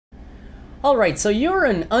Alright, so you're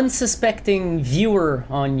an unsuspecting viewer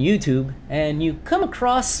on YouTube and you come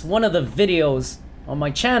across one of the videos on my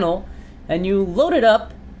channel and you load it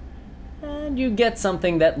up and you get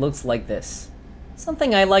something that looks like this.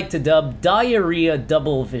 Something I like to dub diarrhea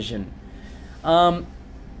double vision.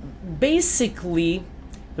 Basically,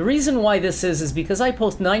 the reason why this is because I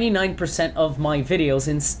post 99% of my videos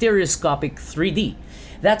in stereoscopic 3D.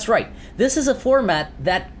 That's right, this is a format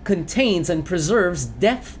that contains and preserves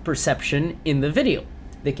depth perception in the video.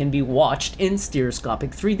 They can be watched in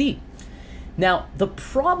stereoscopic 3D. Now, the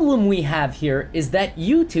problem we have here is that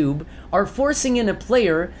YouTube are forcing in a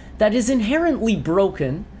player that is inherently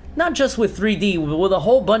broken, not just with 3D, but with a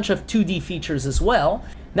whole bunch of 2D features as well.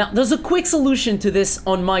 Now, there's a quick solution to this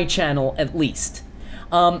on my channel, at least.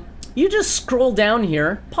 You just scroll down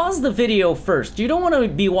here, pause the video first. You don't want to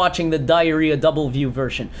be watching the diarrhea double view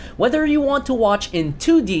version. Whether you want to watch in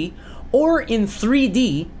 2D or in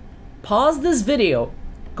 3D, pause this video,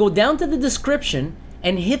 go down to the description,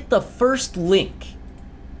 and hit the first link.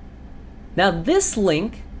 Now this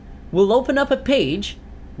link will open up a page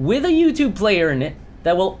with a YouTube player in it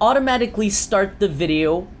that will automatically start the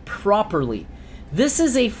video properly. This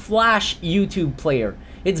is a Flash YouTube player.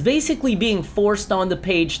 It's basically being forced on the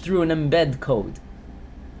page through an embed code.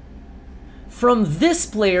 From this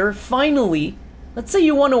player, finally, let's say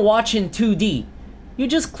you want to watch in 2D. You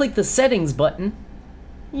just click the settings button,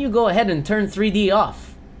 you go ahead and turn 3D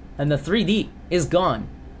off, and the 3D is gone.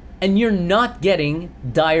 And you're not getting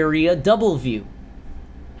diarrhea double view.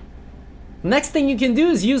 Next thing you can do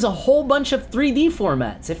is use a whole bunch of 3D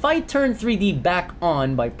formats. If I turn 3D back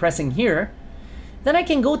on by pressing here, then I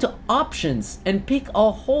can go to options and pick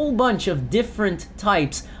a whole bunch of different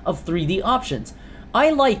types of 3D options.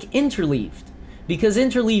 I like interleaved because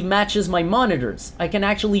interleave matches my monitors. I can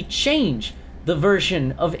actually change the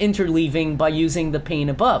version of interleaving by using the pane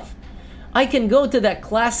above. I can go to that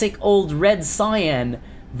classic old red cyan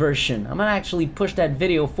version. I'm gonna actually push that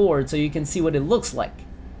video forward so you can see what it looks like.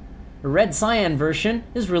 The red cyan version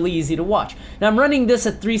is really easy to watch. Now I'm running this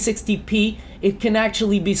at 360p. It can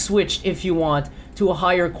actually be switched if you want to a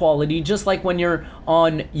higher quality, just like when you're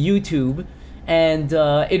on YouTube, and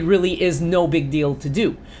it really is no big deal to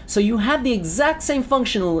do. So you have the exact same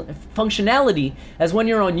functionality as when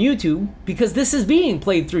you're on YouTube, because this is being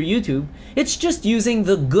played through YouTube. It's just using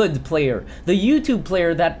the good player, the YouTube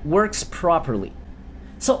player that works properly.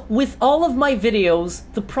 So with all of my videos,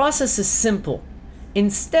 the process is simple.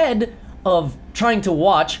 Instead of trying to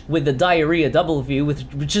watch with the diarrhea double view,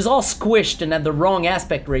 which is all squished and at the wrong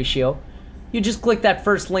aspect ratio, you just click that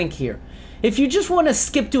first link here. If you just want to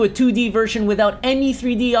skip to a 2D version without any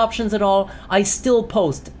 3D options at all, I still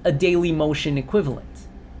post a daily motion equivalent.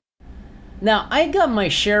 Now, I got my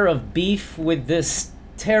share of beef with this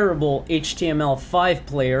terrible HTML5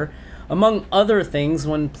 player. Among other things,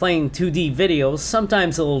 when playing 2D videos,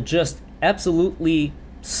 sometimes it'll just absolutely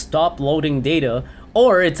stop loading data,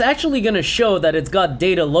 or it's actually going to show that it's got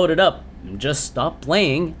data loaded up. Just stop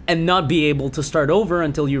playing and not be able to start over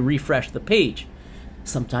until you refresh the page.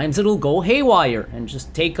 Sometimes it'll go haywire and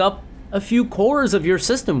just take up a few cores of your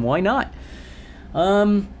system. Why not?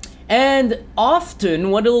 And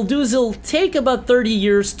often what it'll do is it'll take about 30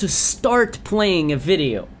 years to start playing a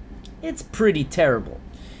video. It's pretty terrible.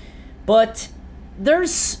 But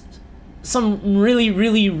there's some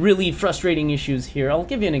really frustrating issues here. I'll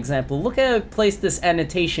give you an example. Look at how I placed this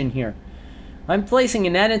annotation here. I'm placing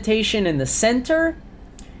an annotation in the center.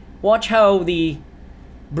 Watch how the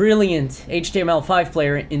brilliant HTML5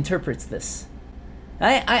 player interprets this.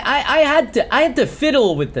 I had to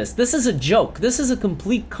fiddle with this. This is a joke. This is a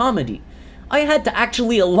complete comedy. I had to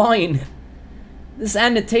actually align this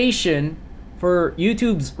annotation for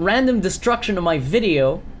YouTube's random destruction of my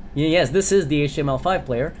video. Yes, this is the HTML5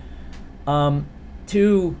 player.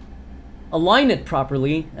 To align it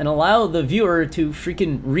properly and allow the viewer to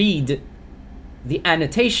freaking read the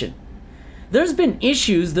annotation. There's been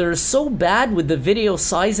issues that are so bad with the video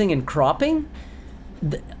sizing and cropping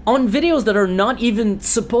on videos that are not even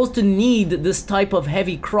supposed to need this type of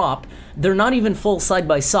heavy crop. They're not even full side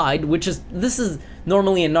by side, this is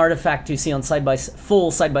normally an artifact you see on full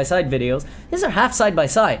side by side videos. These are half side by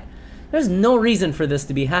side. There's no reason for this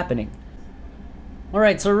to be happening.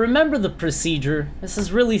 Alright, so remember the procedure. This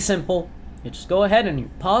is really simple. You just go ahead and you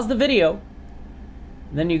pause the video.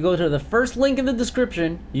 Then you go to the first link in the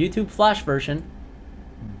description, YouTube Flash version.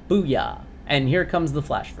 Booyah. And here comes the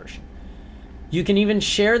Flash version. You can even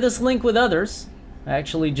share this link with others. I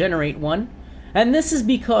actually generate one. And this is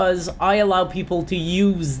because I allow people to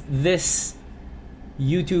use this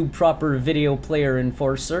YouTube proper video player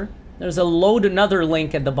enforcer. There's a load another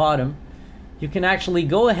link at the bottom. You can actually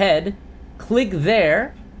go ahead, click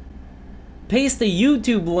there, paste the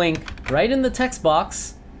YouTube link right in the text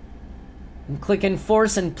box, and click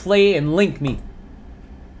enforce and play and link me.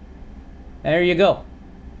 There you go.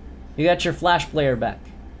 You got your Flash player back.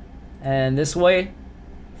 And this way,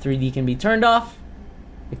 3D can be turned off,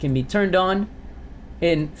 it can be turned on,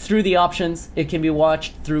 and through the options, it can be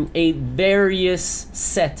watched through a various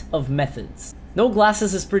set of methods. No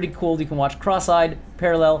glasses is pretty cool. You can watch cross-eyed,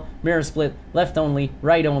 parallel, mirror split, left only,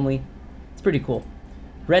 right only. It's pretty cool.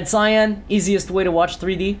 Red cyan, easiest way to watch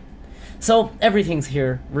 3D. So everything's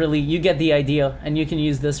here, really. You get the idea, and you can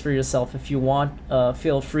use this for yourself if you want.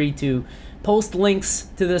 Feel free to post links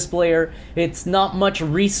to this player. It's not much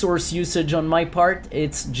resource usage on my part.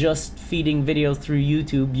 It's just feeding video through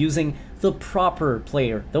YouTube using the proper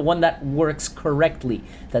player, the one that works correctly,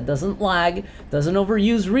 that doesn't lag, doesn't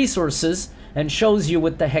overuse resources, and shows you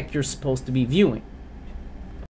what the heck you're supposed to be viewing.